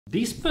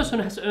This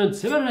person has earned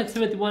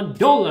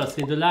 $771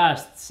 in the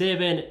last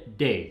 7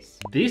 days.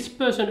 This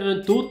person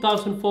earned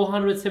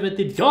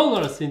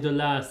 $2,470 in the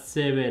last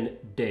 7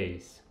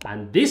 days.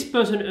 And this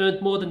person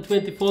earned more than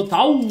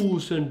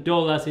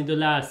 $24,000 in the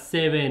last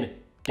 7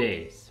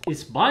 days.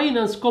 Is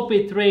Binance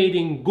copy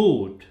trading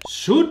good?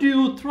 Should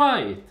you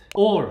try it?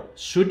 Or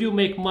should you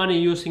make money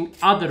using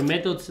other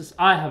methods as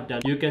I have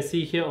done? You can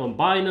see here on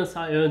Binance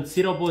I earned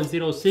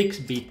 0.06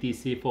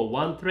 BTC for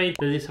one trade.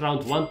 That is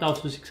around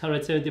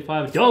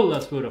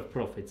 $1,675 worth of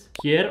profits.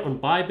 Here on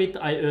ByBit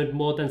I earned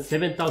more than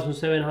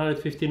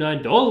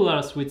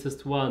 $7,759 with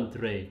just one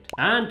trade.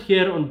 And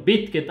here on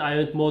BitGet I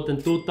earned more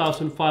than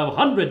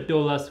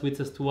 $2,500 with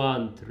just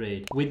one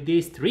trade. With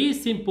these 3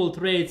 simple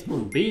trades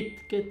on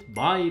BitGet,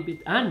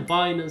 ByBit and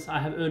Binance I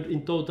have earned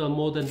in total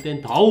more than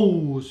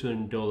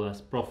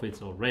 $10,000 profits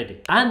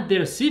already. And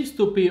there seems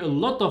to be a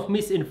lot of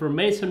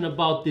misinformation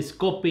about this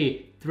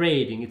copy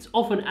trading. It's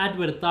often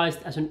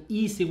advertised as an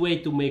easy way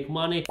to make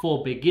money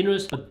for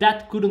beginners, but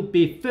that couldn't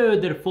be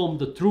further from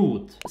the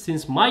truth.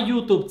 Since my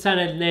YouTube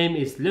channel name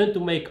is Learn to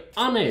Make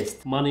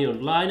Honest Money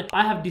Online,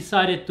 I have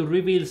decided to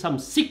reveal some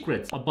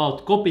secrets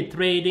about copy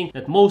trading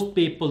that most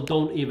people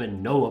don't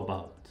even know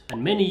about.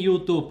 And many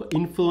YouTube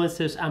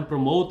influencers and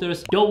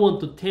promoters don't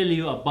want to tell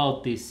you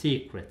about these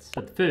secrets.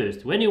 But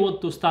first, when you want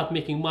to start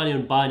making money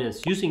on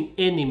Binance using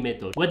any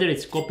method, whether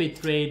it's copy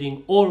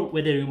trading or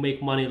whether you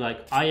make money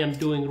like I am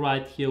doing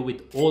right here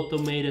with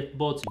automated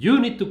bots, you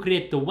need to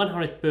create the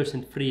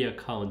 100% free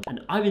account.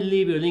 And I will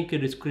leave you a link in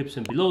the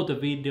description below the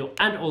video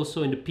and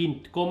also in the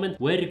pinned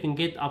comment where you can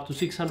get up to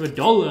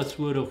 $600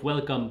 worth of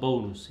welcome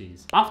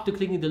bonuses. After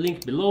clicking the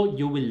link below,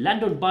 you will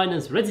land on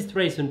Binance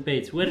registration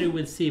page where you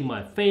will see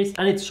my face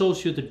and it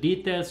shows you the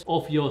details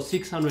of your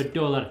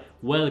 $600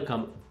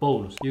 welcome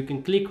bonus. You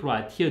can click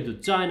right here to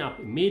join up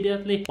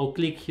immediately or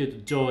click here to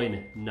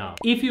join now.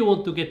 If you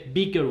want to get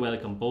bigger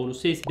welcome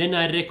bonuses, then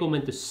I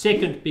recommend the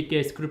second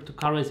biggest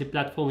cryptocurrency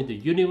platform in the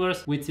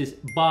universe, which is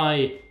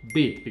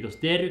ByBit, because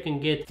there you can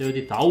get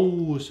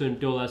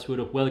 $30,000 worth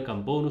of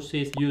welcome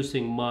bonuses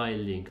using my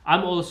link.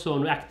 I'm also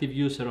an active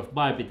user of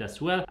ByBit as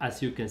well,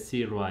 as you can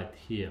see right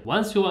here.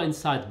 Once you are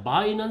inside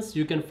Binance,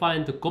 you can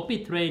find the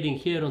copy trading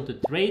here on the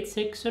trade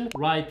section,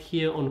 right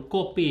here on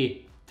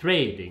copy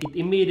trading. It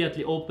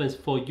immediately opens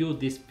for you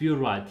this view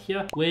right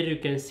here where you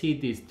can see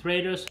these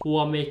traders who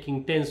are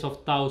making tens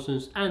of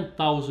thousands and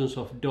thousands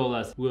of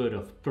dollars worth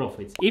of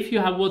profits. If you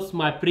have watched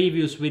my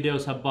previous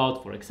videos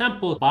about, for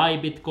example,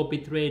 ByBit copy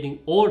trading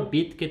or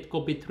BitGet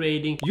copy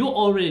trading, you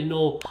already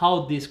know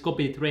how these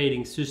copy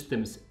trading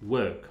systems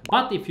work.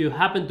 But if you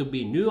happen to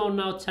be new on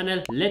our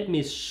channel, let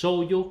me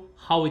show you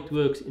how it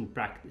works in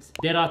practice.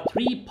 There are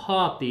 3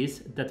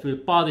 parties that will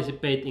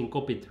participate in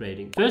copy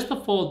trading. First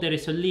of all, there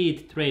is a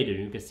lead trader.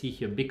 You can see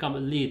here, become a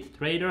lead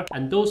trader.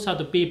 And those are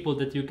the people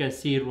that you can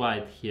see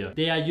right here.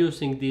 They are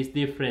using these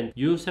different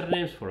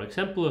usernames, for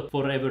example,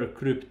 Forever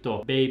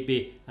Crypto,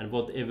 Baby, and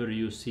whatever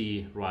you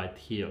see right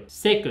here.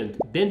 Second,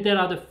 then there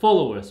are the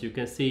followers. You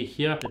can see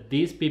here that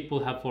these people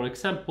have, for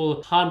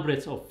example,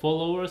 hundreds of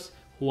followers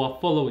who are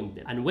following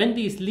them. And when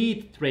these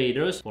lead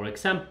traders, for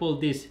example,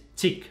 this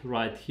Chick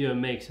right here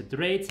makes a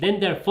trade, then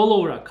their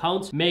follower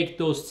accounts make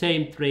those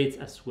same trades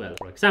as well.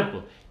 For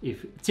example,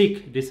 if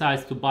Chick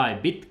decides to buy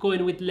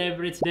Bitcoin with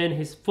leverage, then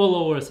his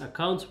followers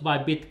accounts buy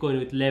Bitcoin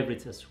with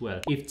leverage as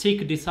well. If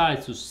Chick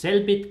decides to sell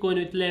Bitcoin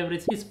with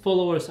leverage, his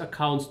followers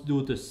accounts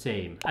do the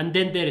same. And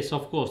then there is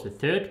of course the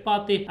third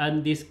party, and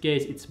in this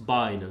case it's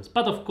Binance.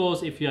 But of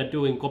course, if you are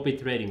doing copy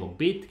trading on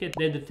BitGet,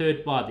 then the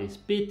third party is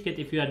BitGet.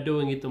 If you are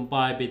doing it on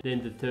ByBit,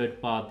 then the third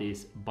party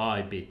is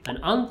ByBit. And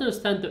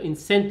understand the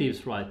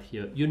incentives right here.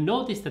 You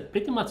notice that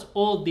pretty much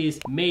all these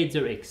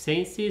major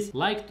exchanges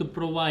like to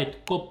provide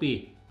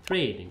copy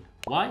trading.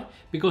 Why?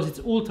 Because it's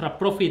ultra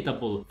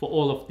profitable for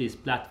all of these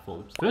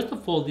platforms. First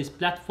of all, these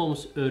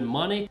platforms earn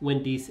money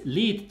when these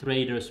lead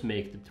traders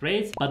make the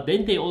trades, but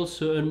then they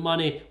also earn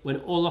money when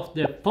all of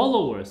their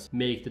followers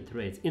make the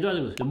trades. In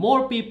other words, the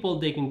more people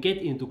they can get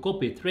into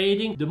copy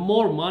trading, the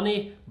more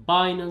money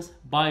Binance,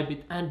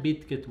 ByBit and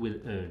BitGet will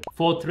earn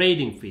for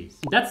trading fees.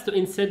 That's the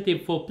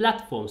incentive for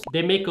platforms.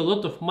 They make a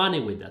lot of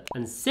money with that.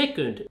 And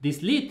second,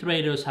 these lead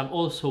traders have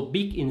also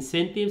big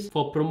incentives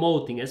for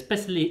promoting,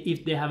 especially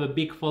if they have a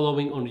big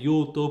following on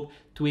YouTube,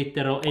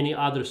 Twitter or any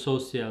other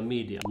social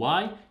media.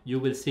 Why? You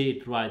will see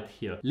it right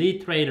here.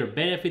 Lead trader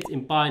benefits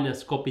in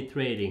Binance copy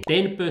trading.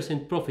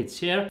 10% profit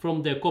share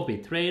from their copy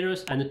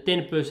traders and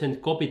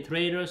 10% copy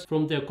traders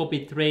from their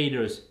copy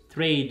traders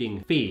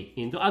trading fee.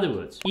 In other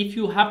words, if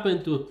you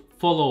happen to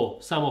follow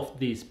some of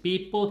these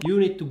people, you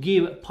need to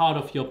give part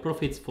of your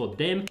profits for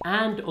them,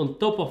 and on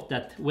top of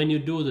that, when you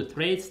do the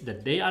trades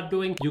that they are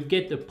doing, you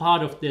get a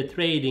part of their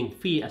trading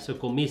fee as a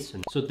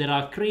commission. So there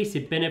are crazy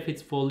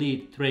benefits for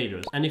lead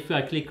traders. And if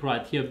I click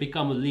right here,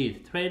 become a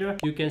lead trader,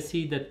 you can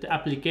see that the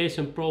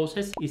application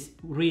process is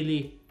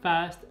really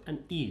fast and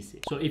easy.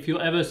 So if you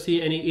ever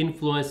see any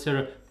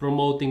influencer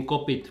promoting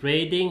copy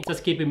trading,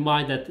 just keep in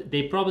mind that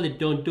they probably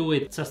don't do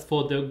it just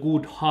for their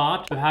good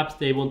heart. Perhaps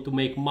they want to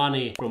make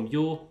money from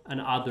you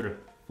and other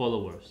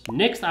followers.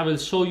 Next, I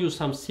will show you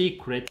some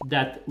secret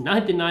that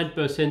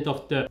 99%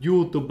 of the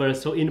YouTubers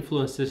or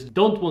influencers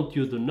don't want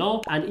you to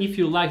know. And if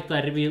you like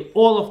that I reveal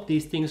all of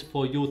these things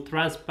for you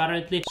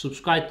transparently,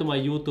 subscribe to my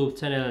YouTube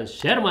channel and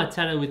share my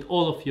channel with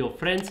all of your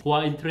friends who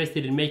are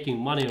interested in making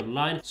money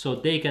online, so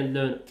they can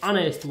learn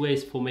honest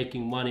ways for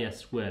making money as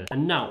well.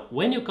 And now,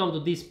 when you come to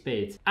this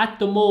page, at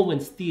the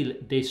moment still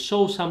they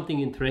show something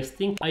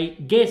interesting. I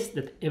guess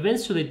that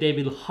eventually they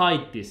will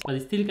hide this, but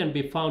it still can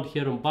be found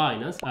here on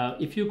Binance.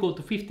 If you go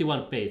to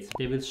 51 page,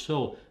 they will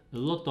show a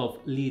lot of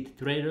lead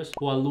traders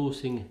who are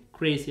losing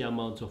crazy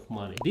amounts of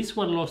money. This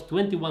one lost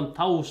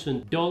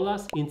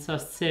 $21,000 in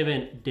just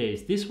 7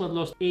 days. This one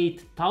lost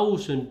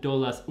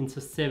 $8,000 in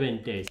just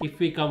 7 days. If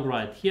we come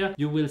right here,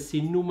 you will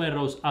see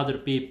numerous other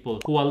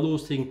people who are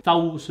losing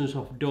thousands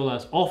of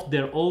dollars of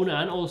their own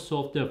and also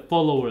of their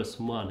followers'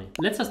 money.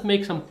 Let's just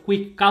make some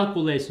quick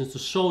calculations to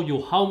show you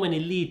how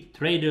many lead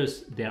traders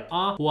there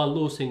are who are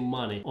losing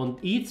money. On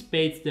each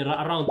page there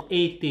are around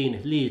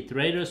 18 lead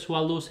traders who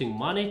are losing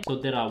money. So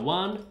there are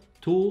 1,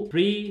 2,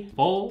 3,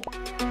 4.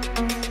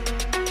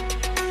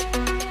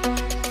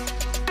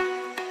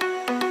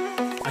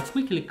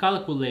 Quickly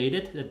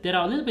calculated that there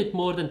are a little bit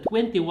more than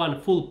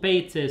 21 full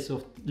pages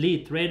of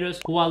lead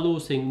traders who are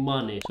losing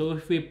money. So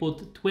if we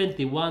put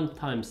 21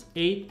 times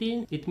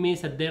 18, it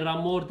means that there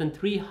are more than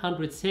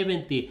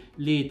 370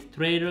 lead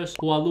traders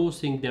who are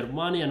losing their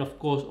money, and of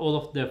course all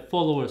of their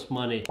followers'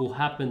 money who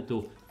happen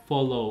to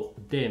follow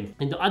them.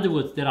 In other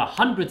words, there are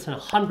hundreds and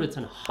hundreds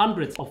and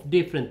hundreds of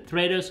different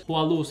traders who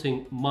are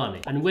losing money.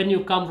 And when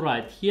you come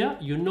right here,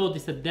 you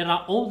notice that there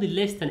are only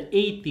less than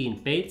 18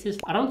 pages,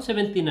 around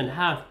 17 and a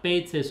half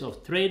pages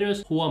of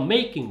traders who are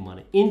making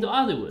money. In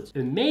other words, a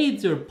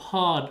major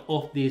part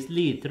of these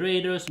lead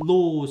traders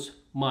lose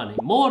money.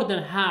 More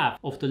than half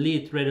of the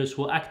lead traders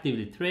who are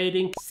actively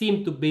trading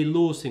seem to be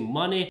losing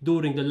money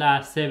during the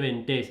last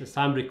 7 days as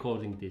I'm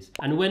recording this.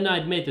 And when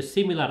I made a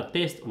similar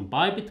test on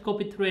ByBit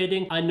copy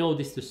trading, I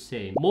noticed the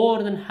same.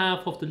 More than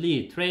half of the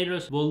lead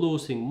traders were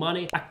losing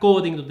money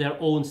according to their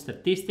own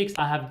statistics.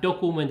 I have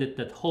documented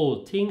that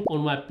whole thing on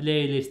my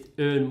playlist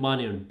Earn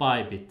Money on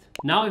ByBit.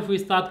 Now if we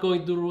start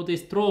going through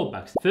these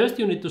drawbacks, first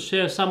you need to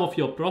share some of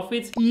your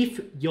profits if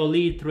your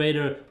lead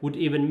trader would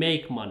even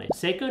make money.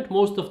 Second,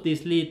 most of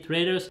these lead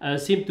traders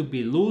seem to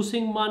be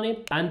losing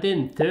money. And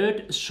then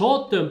third,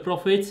 short-term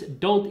profits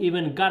don't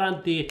even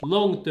guarantee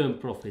long-term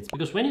profits,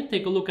 because when you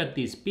take a look at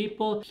these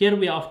people, here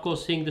we are of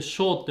course seeing the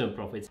short-term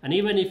profits, and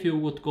even if you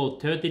would go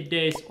 30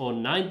 days or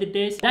 90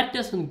 days, that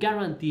doesn't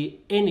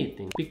guarantee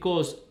anything,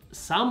 because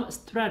some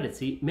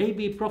strategy may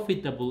be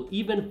profitable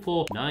even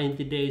for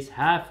 90 days,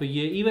 half a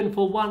year, even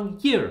for 1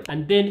 year,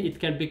 and then it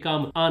can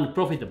become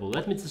unprofitable.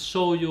 Let me just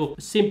show you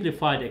a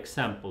simplified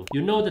example.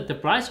 You know that the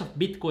price of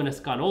Bitcoin has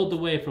gone all the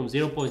way from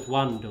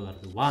 $0.1 to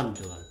 $1,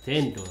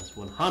 $10,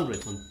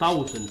 100,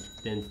 1,000,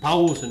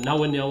 10,000. Now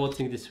when you're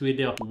watching this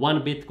video,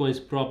 1 Bitcoin is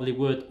probably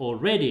worth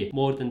already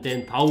more than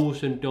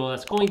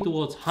 $10,000, going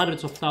towards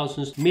hundreds of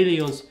thousands,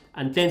 millions,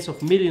 and tens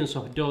of millions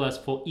of dollars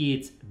for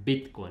each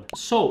Bitcoin.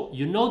 So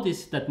you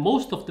notice that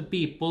most of the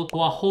people who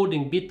are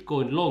holding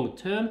Bitcoin long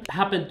term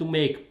happen to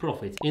make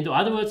profits. In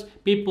other words,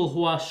 people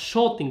who are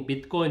shorting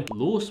Bitcoin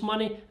lose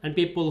money, and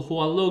people who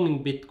are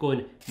longing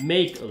Bitcoin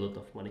make a lot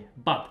of money.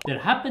 But there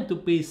happen to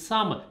be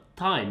some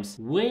times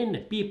when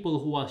people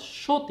who are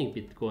shorting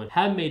Bitcoin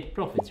have made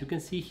profits. You can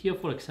see here,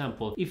 for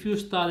example, if you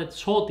started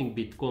shorting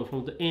Bitcoin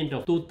from the end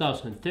of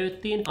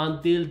 2013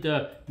 until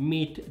the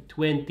mid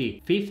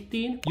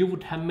 2015, you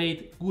would have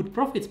made good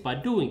profits by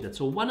doing that.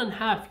 So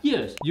 1.5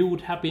 years you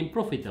would have been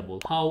profitable.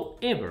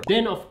 However,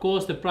 then of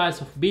course the price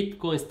of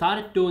Bitcoin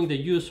started doing the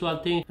usual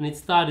thing, and it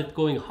started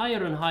going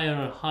higher and higher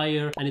and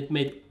higher, and it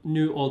made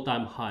new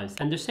all-time highs.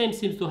 And the same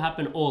seems to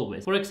happen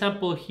always. For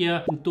example,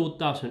 here in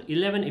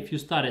 2011, if you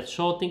started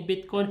shorting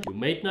Bitcoin, you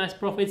made nice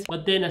profits,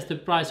 but then as the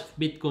price of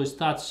Bitcoin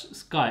starts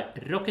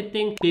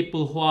skyrocketing,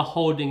 people who are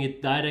holding it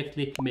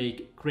directly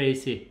make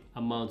crazy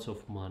amounts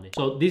of money.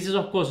 So this is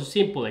of course a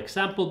simple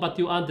example, but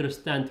you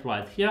understand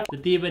right here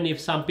that even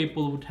if some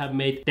people would have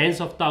made tens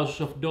of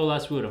thousands of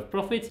dollars worth of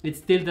profits, it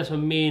still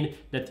doesn't mean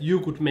that you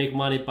could make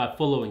money by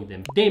following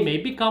them. They may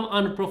become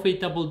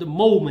unprofitable the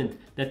moment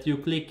that you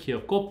click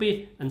here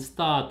copy and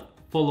start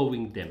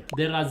following them.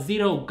 There are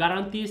zero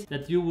guarantees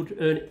that you would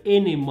earn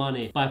any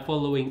money by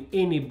following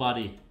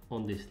anybody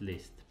on this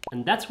list.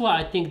 And that's why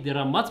I think there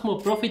are much more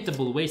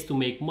profitable ways to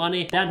make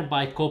money than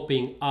by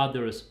copying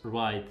others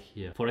right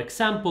here. For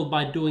example,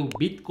 by doing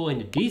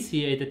Bitcoin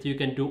DCA that you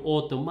can do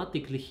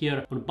automatically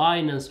here on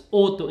Binance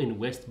Auto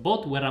Invest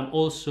bot, where I'm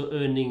also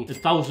earning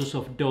thousands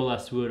of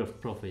dollars worth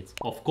of profits.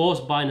 Of course,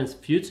 Binance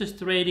futures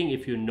trading,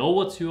 if you know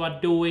what you are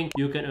doing,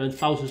 you can earn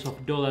thousands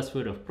of dollars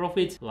worth of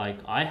profits like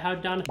I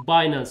have done.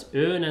 Binance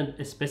Earn, and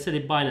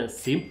especially Binance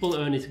Simple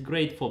Earn, is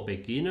great for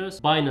beginners.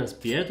 Binance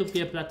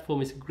peer-to-peer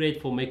platform is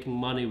great for making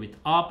money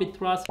with arbitrage.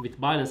 With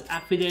Binance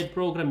affiliate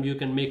program you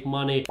can make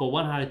money for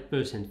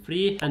 100%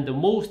 free, and the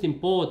most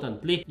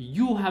importantly,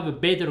 you have a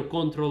better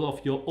control of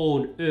your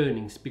own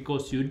earnings,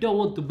 because you don't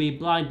want to be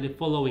blindly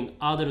following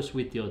others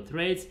with your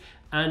trades,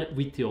 and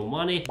with your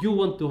money, you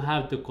want to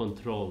have the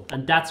control.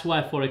 And that's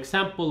why, for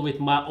example, with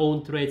my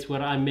own trades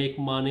where I make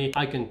money,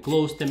 I can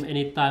close them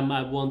anytime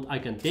I want, I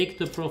can take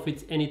the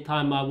profits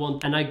anytime I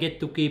want, and I get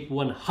to keep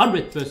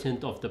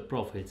 100% of the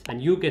profits.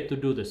 And you get to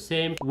do the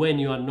same when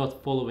you are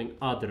not following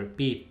other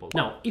people.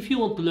 Now, if you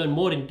want to learn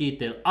more in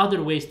detail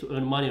other ways to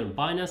earn money on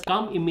Binance,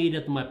 come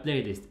immediately to my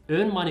playlist,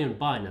 Earn Money on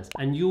Binance,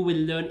 and you will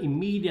learn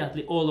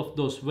immediately all of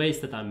those ways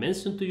that I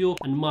mentioned to you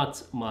and much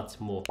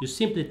more. You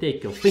simply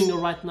take your finger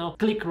right now,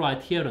 click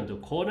right here on the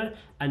corner,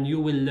 and you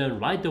will learn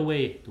right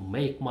away to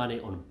make money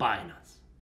on Binance.